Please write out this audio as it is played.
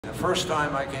first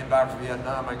time I came back from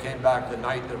Vietnam, I came back the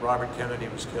night that Robert Kennedy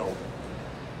was killed.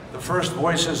 The first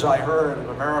voices I heard of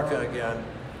America again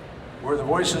were the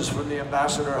voices from the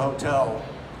Ambassador Hotel,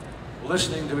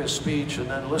 listening to his speech and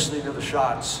then listening to the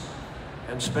shots,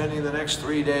 and spending the next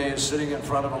 3 days sitting in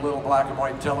front of a little black and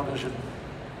white television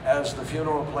as the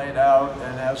funeral played out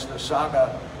and as the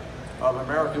saga of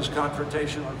America's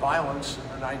confrontation with violence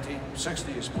in the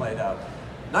 1960s played out.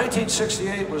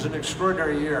 1968 was an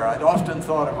extraordinary year. I'd often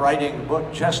thought of writing a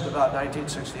book just about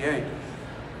 1968,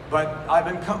 but I've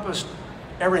encompassed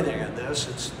everything in this.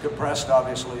 It's compressed,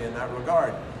 obviously, in that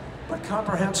regard, but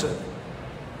comprehensive.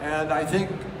 And I think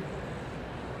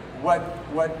what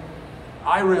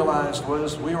I realized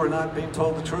was we were not being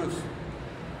told the truth.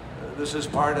 This is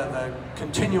part of the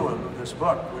continuum of this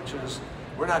book, which is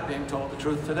we're not being told the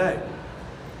truth today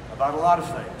about a lot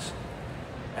of things.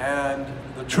 And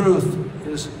the truth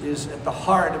is at the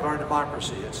heart of our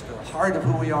democracy. It's the heart of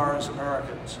who we are as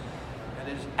Americans. And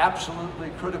it is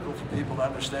absolutely critical for people to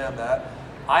understand that.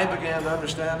 I began to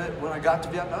understand it when I got to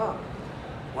Vietnam,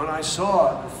 when I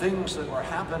saw the things that were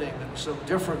happening that were so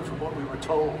different from what we were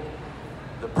told.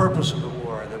 The purpose of the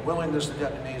war, the willingness of the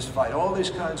Vietnamese to fight, all these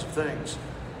kinds of things.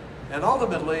 And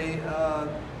ultimately,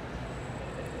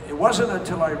 it wasn't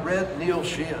until I read Neil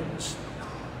Sheehan's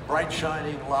Bright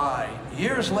Shining Lie,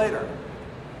 years later,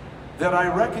 that I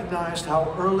recognized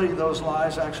how early those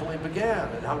lies actually began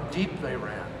and how deep they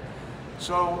ran.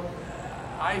 So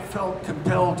I felt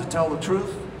compelled to tell the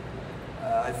truth.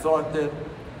 I thought that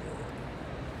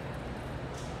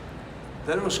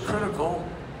it was critical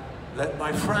that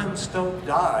my friends don't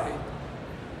die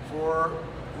for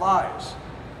lies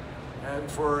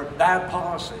and for bad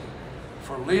policy,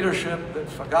 for leadership that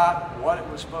forgot what it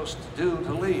was supposed to do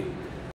to lead.